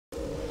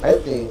I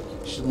think you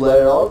should let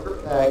it all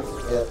grow back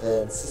and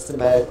then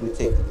systematically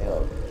take it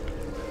down.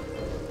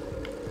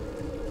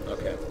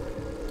 Okay.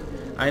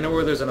 I know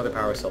where there's another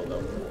power cell,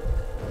 though.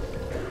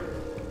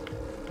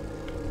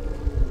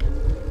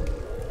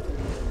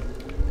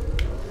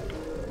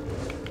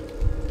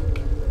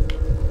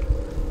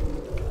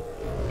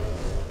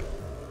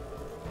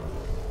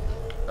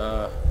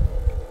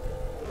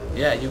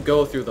 Yeah, you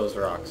go through those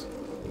rocks.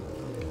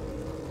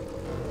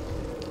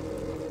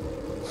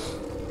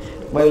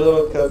 My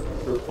little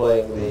cousins were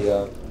playing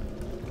the,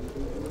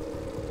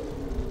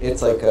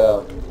 it's like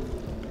a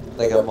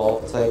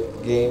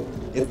multi-game.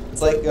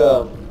 It's like,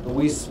 the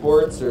Wii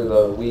Sports or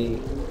the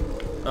Wii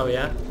Oh,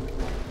 yeah?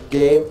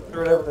 game or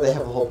whatever. They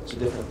have a whole bunch of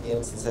different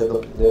games inside the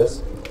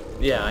disc.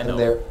 Yeah, I know. And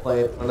they're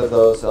playing one of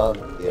those on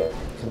the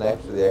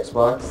Connect for the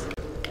Xbox.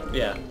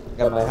 Yeah.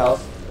 At my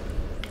house.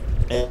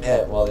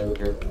 And while they were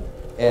here.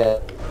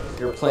 And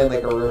you were playing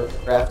like a room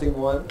crafting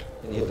one,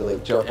 and you had to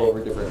like jump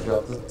over different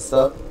jumps and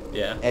stuff.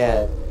 Yeah.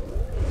 And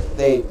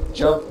they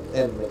jumped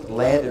and like,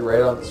 landed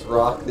right on this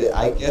rock that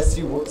I guess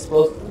you weren't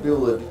supposed to be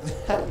able to do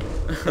that.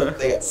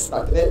 They got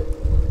stuck in it.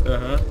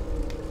 Uh-huh.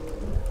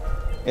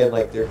 And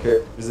like their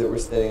characters that were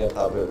standing on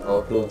top of it were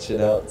all pulling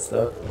shit out and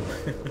stuff.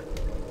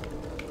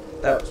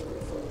 That was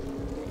pretty fun.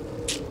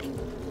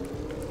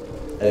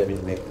 I didn't mean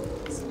to make it.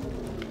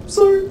 I'm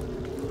sorry.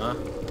 Huh?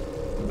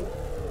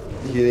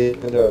 You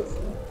didn't know.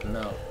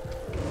 No.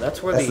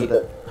 That's where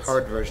the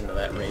hard version of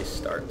that race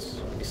starts.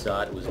 You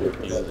saw it was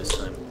blue this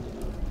time.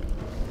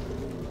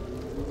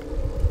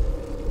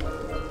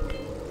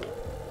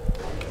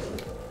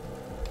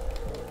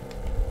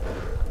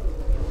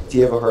 Do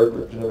you have a hard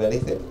version of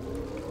anything?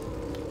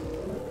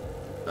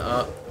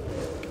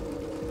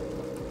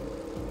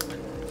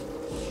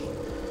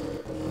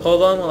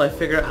 Hold on while I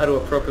figure out how to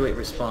appropriately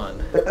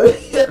respond.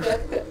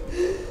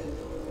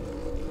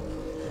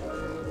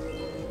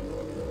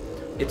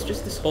 It's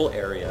just this whole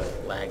area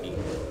laggy,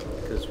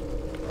 because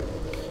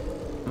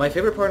my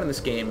favorite part in this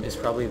game is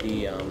probably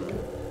the,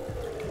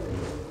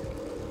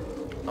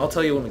 I'll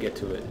tell you when we get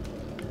to it.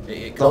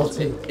 It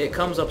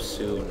comes up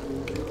soon.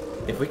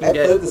 If we can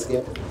get... I played this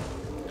game.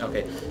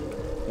 Okay.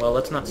 Well,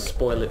 let's not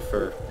spoil it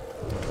for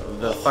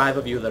the 5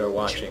 of you that are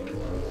watching.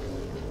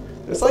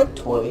 There's like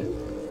 20.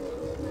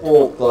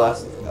 Well, the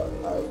last one's got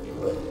 5,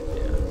 but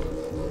Yeah.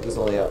 it was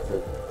only out for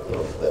a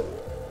little bit.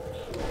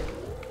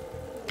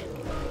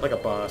 Like a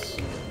boss.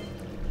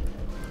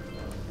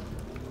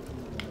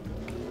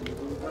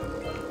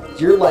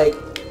 You're like,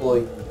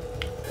 well,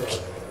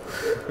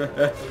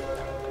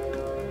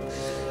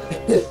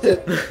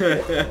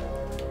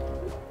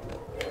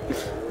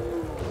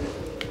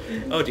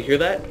 Oh, did you hear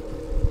that?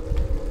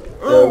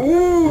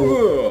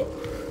 Oh,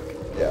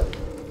 yeah.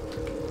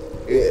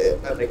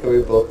 I think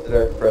we both did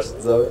our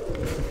impressions of it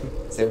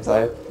same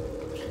time.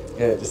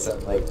 And it just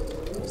sounded like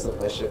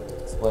something I should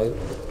explain.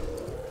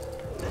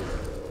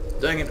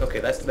 dang it. Okay,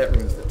 that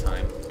ruins the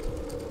time.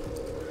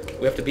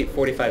 We have to beat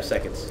 45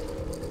 seconds.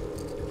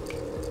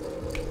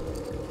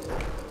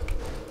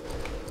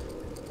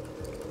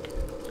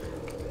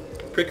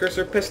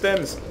 Precursor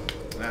pistons!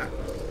 Ah.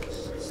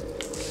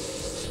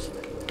 Is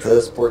that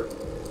a sport?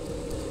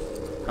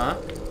 Huh?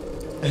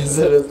 Is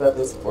that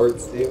the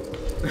sports team?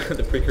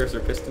 The Precursor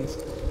Pistons?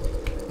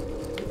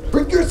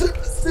 Precursor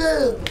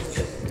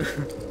Pistons!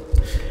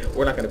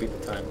 We're not gonna beat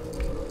the time.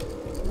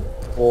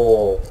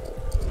 Well,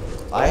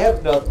 I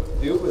have nothing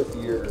to do with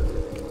your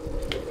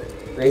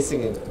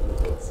racing and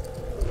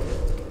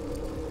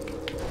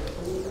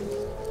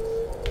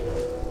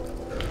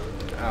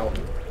Ow.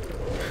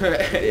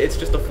 It's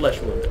just a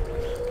flesh wound.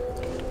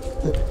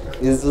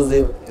 This was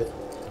even.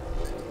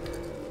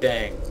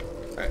 Dang.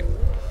 Alright.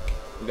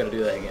 We gotta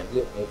do that again.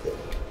 Didn't make it.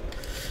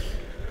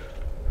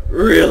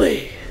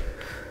 Really?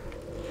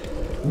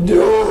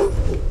 No!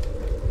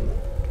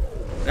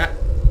 Ah,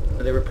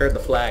 they repaired the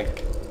flag.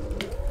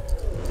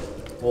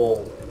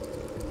 Well,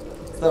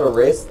 it's not a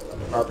race. It's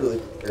not properly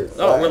prepared.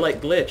 Oh, we're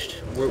like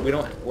glitched.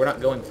 We're not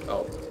going.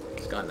 Oh,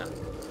 it's gone now.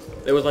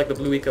 There was like the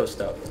Blue Eco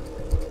stuff.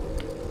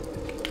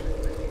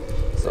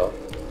 So.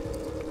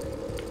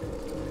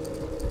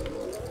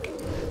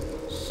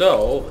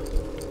 So.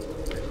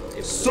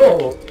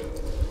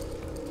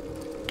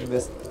 You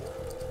missed.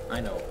 I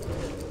know.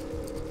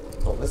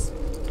 Don't miss.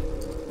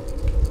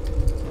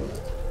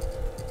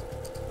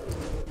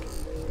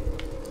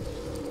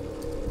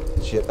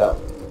 Did you hit that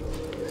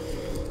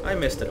one? I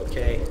missed it.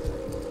 Okay.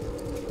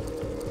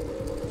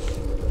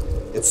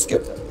 It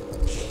skipped it.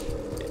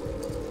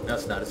 No,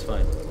 it's not. It's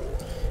fine.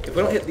 If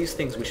we don't hit these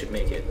things, we should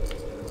make it.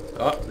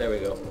 Oh, there we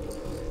go.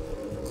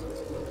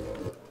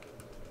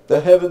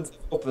 The heavens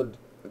opened.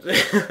 The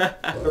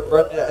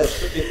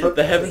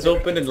heavens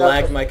opened and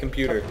lagged my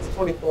computer. It's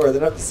 24,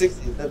 then up to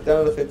 60, then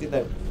down to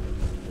 59.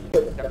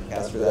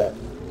 Cast for that.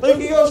 Look,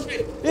 he goes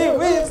straight. Hey,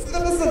 wait,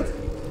 listen.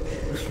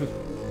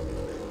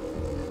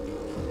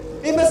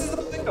 He misses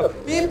the window.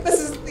 He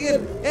misses the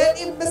end, and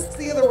he misses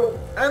the other one.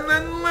 And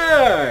then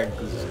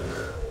lags.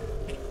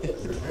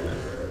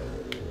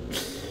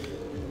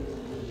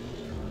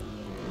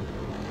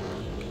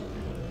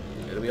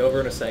 It'll be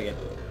over in a second.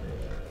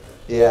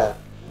 Yeah.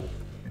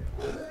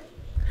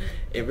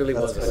 It really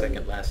That's was a funny.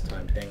 second last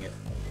time, dang it.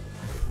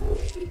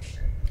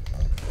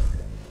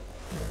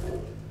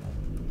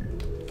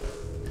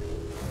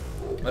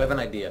 I have an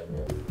idea.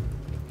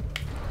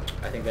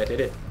 I think that did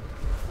it.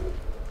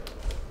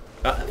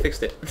 Ah, I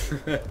fixed it.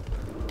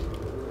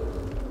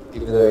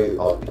 Even though you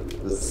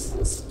always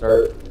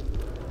start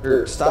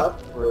or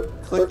stop or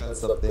click on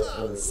something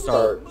on the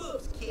start,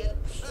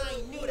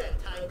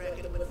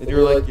 and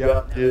you're like,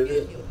 yeah,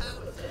 dude.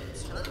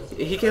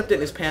 He kept it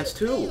in his pants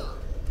too.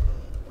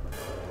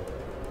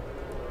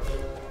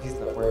 He's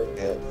not wearing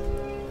pants.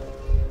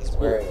 He's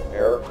wearing a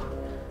pair.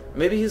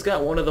 Maybe he's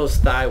got one of those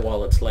thigh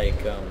wallets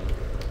like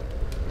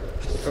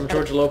from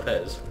George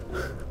Lopez.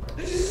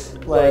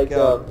 Like,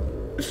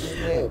 what's his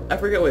name? I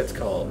forget what it's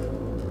called.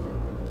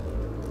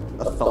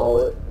 A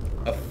thawlet.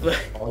 A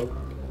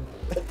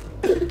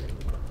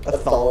A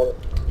thawlet.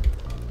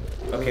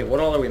 Okay, what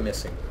all are we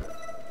missing?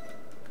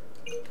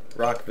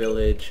 Rock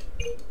Village,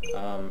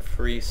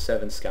 free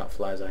 7 scout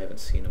flies. I haven't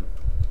seen them.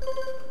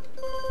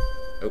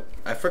 Oh,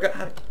 I forgot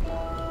how.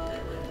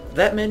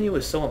 That menu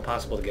is so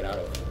impossible to get out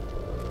of.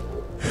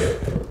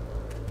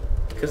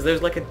 Because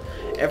there's like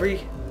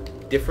every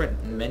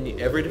different menu,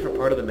 every different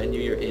part of the menu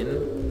you're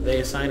in, they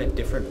assign a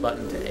different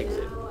button to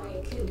exit.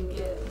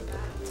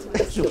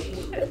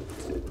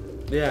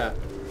 Yeah.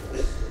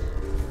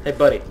 Hey,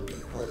 buddy.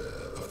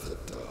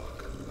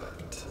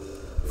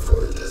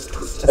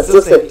 I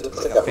still say he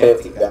looks like a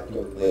fancy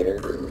vacuum cleaner.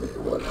 Bring me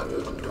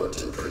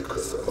 120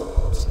 precursor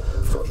orbs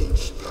for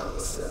each power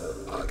cell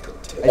I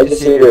contain. I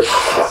just hear your...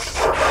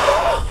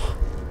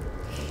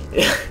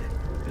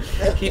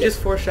 He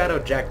just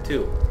foreshadowed Jak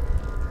 2.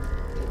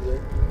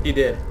 He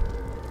did.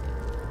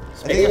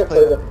 I think I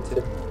played them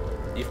too.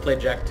 You've played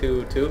Jak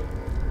 2 too?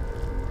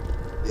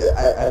 Yeah,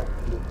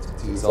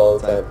 I use all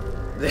the time.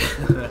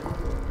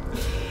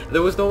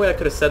 There was no way I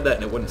could have said that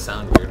and it wouldn't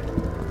sound weird.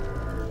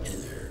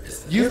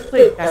 You've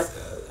played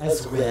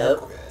as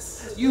well?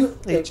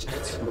 You've played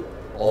Jak 2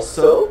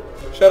 also?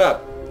 Shut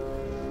up.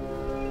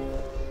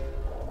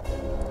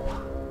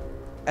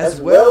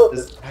 As well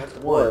as Jak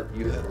 1,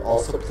 you have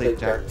also played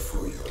Jak 2.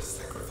 For your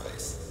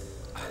sacrifice,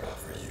 I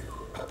offer you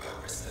a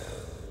power cell.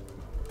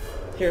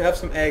 Here, have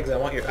some eggs. I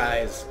want your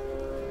eyes.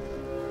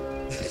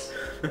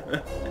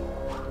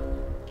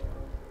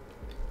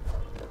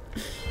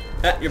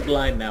 Ah, you're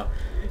blind now.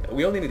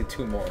 We only needed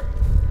 2 more.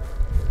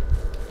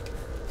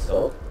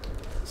 So?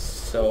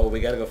 So we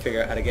gotta go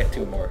figure out how to get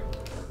 2 more.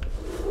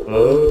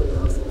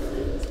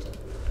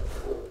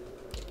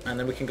 And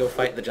then we can go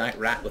fight the giant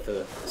rat with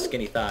the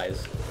skinny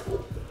thighs.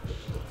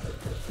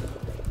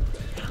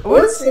 I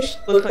wouldn't say she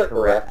looked like a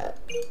rat.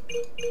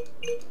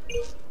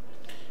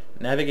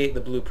 Navigate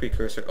the blue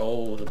precursor.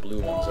 Oh, the blue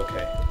ones,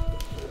 okay.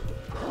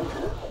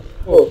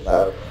 Well,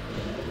 loud.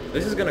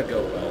 This is gonna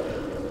go well.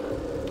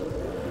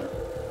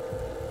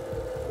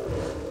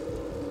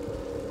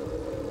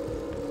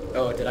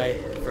 Oh, did I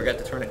forget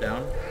to turn it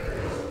down?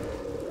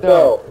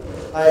 No,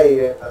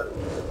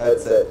 I'd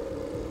say,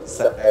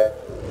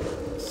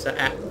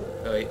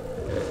 Oh, wait.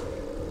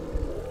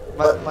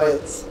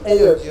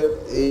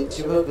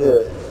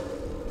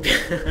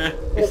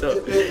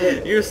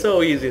 You're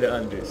so easy to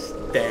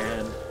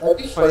understand. That'd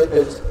be funny if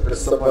it's for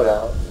someone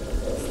else.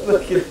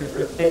 Looking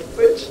for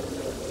language.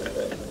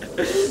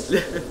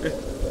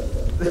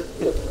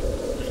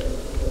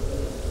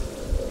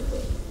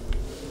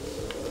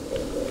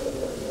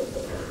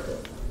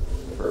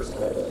 First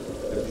time.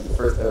 It'd be the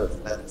first time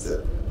that's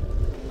it.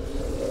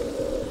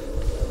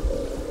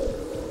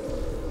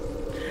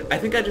 I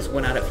think I just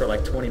went at it for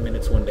like 20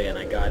 minutes one day and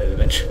I got it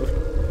eventually.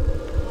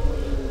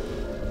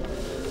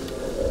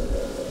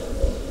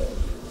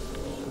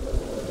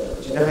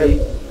 Do you know how you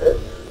did it?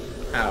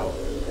 How?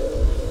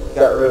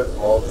 Got rid of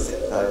all at the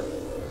same time.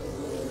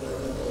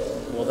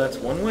 Well, that's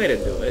one way to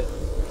do it.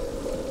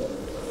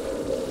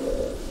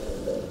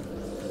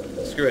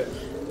 Screw it.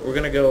 We're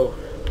gonna go...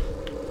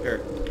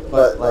 Here.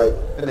 But, like,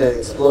 when it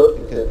exploded,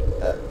 you couldn't do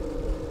that.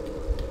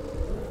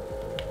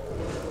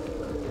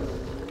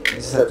 You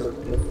just have to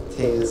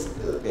instantaneously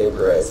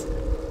vaporize.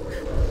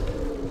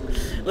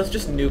 Let's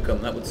just nuke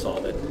them. That would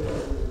solve it.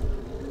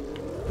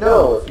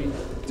 No, if you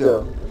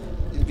don't,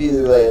 it'd be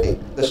like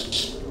the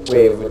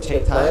wave would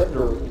take time to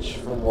reach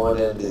from one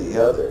end to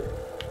the other.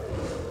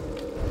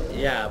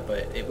 Yeah,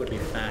 but it would be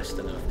fast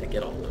enough to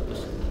get all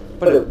those.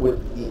 But it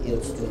wouldn't be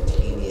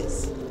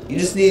instantaneous. You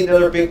just need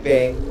another Big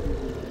Bang.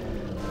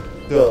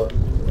 Duh.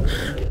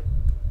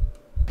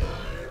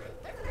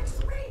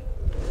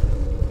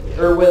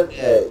 Or when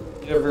the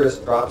universe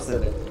drops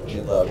in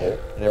energy level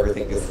and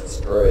everything gets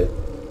destroyed.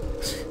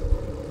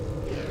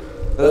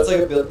 But that's like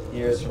 1 billion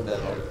years from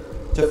now.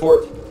 To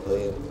 14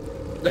 billion.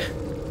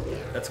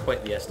 That's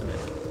quite the estimate.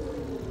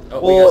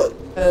 Oh, Well, it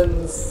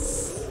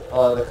depends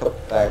on a couple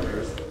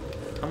factors.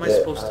 how am I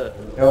supposed to...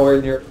 I'm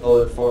nowhere near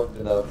well informed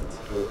enough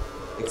to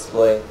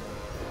explain.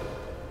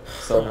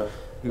 Someone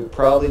who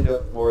probably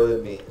knows more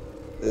than me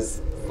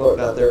is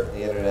floating out there on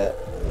the internet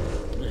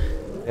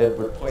and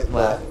would point and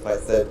laugh if I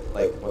said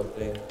like one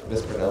thing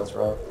mispronounced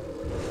wrong.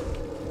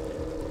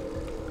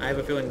 I have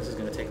a feeling this is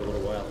going to take a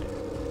little while.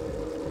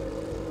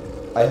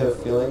 I have a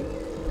feeling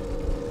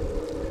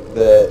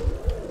that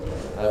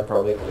I'm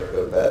probably gonna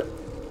go to bed,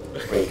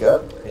 wake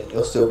up, and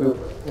you'll still be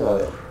working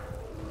on it.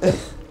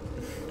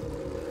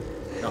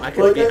 No, I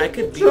could beat. I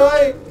could beat.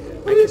 Try.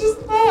 We just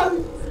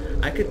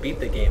I could beat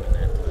the game in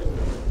that time.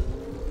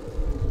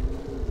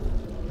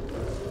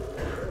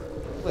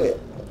 Wait.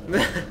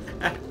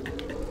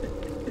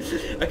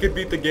 I could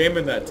beat the game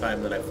in that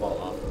time that I fall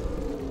off.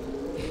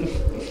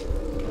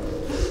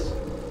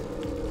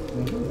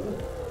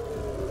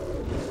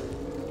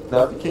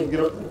 Now if you can't get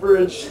up the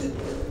bridge.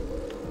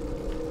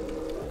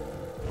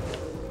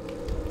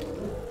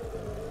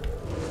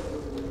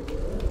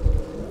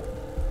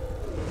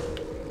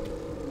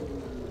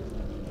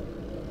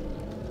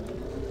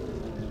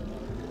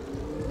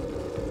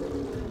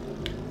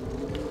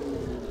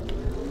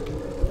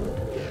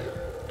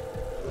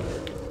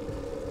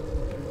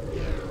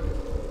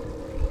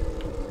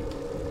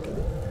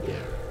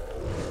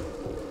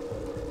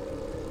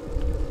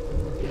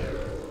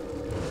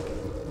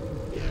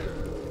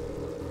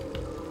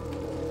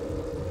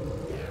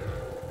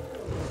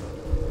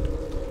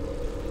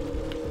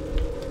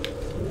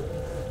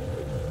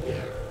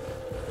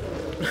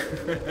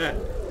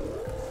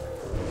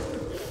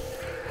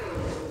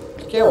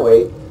 I can't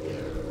wait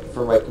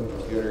for my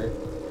computer.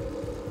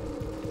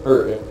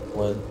 Or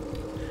one.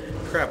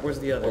 Crap, where's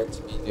the other?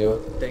 To be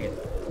new. Dang it.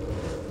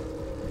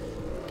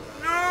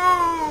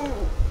 I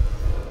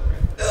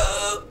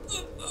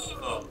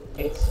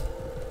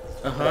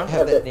Uh-huh.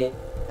 have that name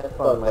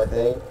on my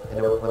thing, and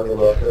it won't let me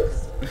load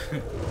this.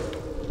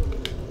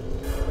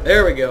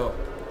 There we go.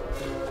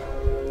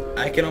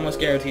 I can almost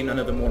guarantee none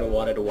of them would have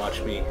wanted to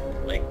watch me,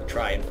 like,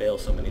 try and fail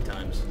so many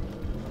times.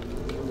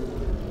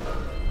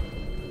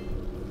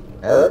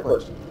 I like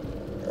what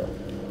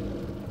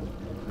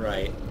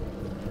Right.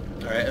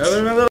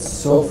 Alright.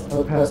 so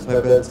far past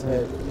my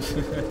bedtime.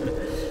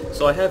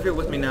 So I have here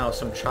with me now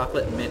some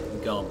chocolate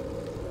mint gum.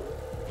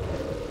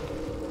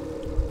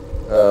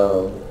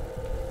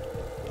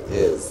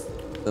 Is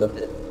the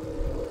mint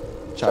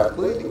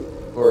chocolatey?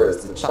 Or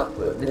is the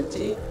chocolate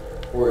minty?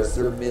 Or is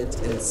there mint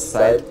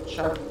inside the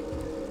chocolate?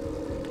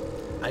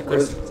 Or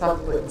is there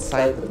chocolate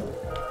inside the mint?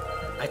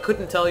 I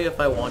couldn't tell you if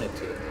I wanted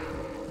to.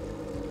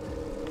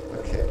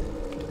 Okay.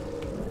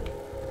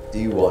 Do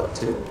you want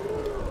to?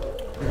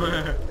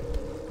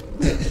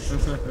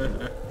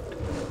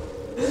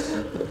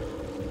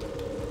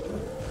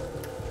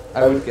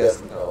 I would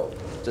guess no,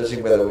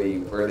 judging by the way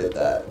you worded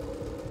that.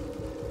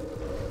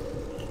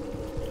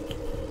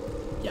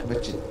 Yeah.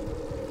 But you,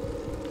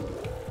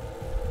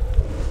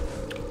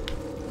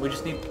 We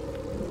just need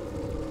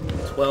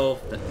 12,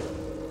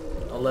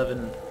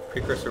 11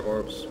 precursor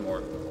orbs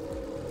more.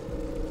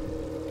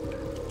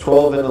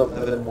 12 and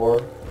 11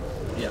 more?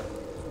 Yeah.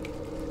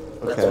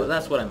 Okay.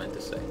 That's what I meant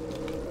to say.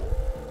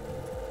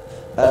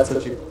 That's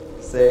what you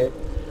say?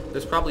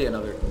 There's probably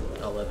another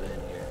 11 in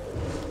here.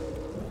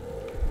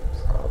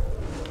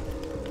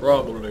 Probably.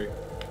 Probably.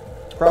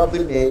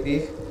 Probably,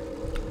 maybe.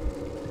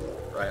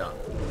 Right on.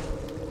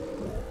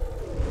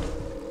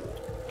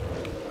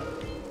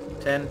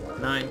 10,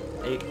 9,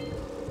 8.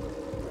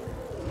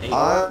 8.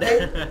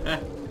 I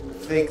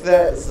think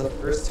that is the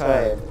first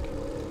time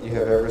you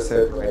have ever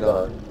said right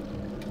on.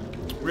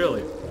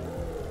 Really?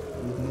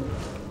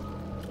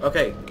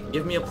 Okay,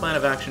 give me a plan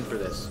of action for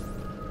this.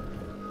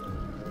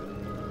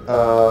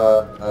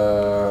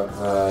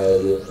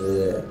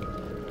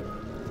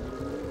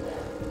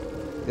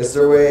 Is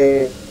there a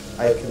way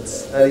I can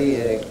study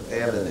and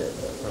examine it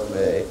from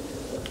a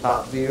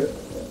top view?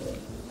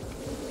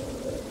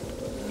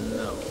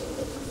 No.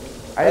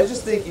 I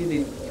just think you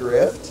need to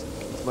drift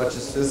as much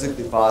as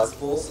physically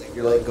possible, so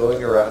you're like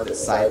going around it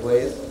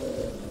sideways,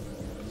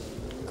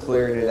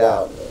 clearing it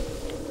out.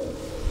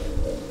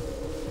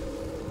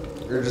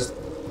 Or just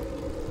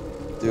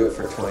do it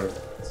for 20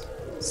 minutes.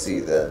 See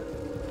then.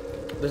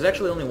 There's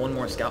actually only one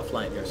more scout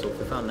fly in here, so if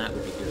we found that,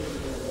 would be good.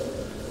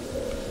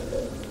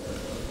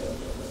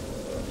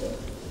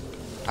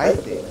 I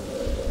think.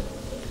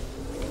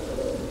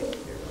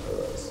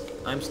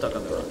 I'm stuck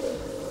on the rock.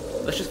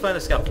 Let's just find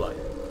the scout fly.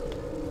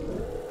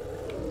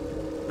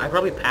 I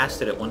probably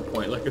passed it at one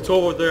point, like, it's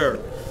over there.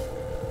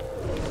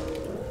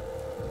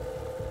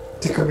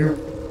 Take a mute.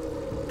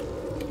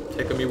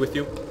 Taking me with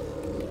you?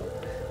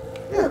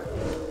 Yeah.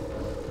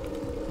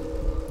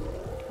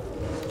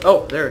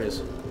 Oh, there it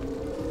is.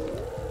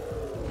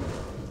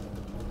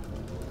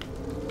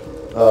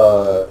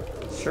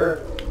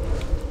 Sure.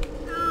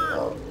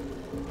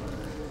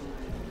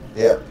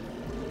 Yeah.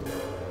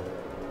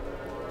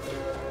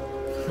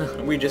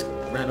 We just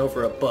ran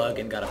over a bug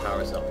and got a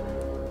power cell.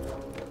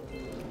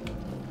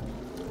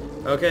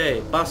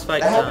 Okay, boss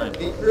fight That time. happened to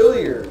me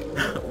earlier.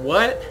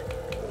 What?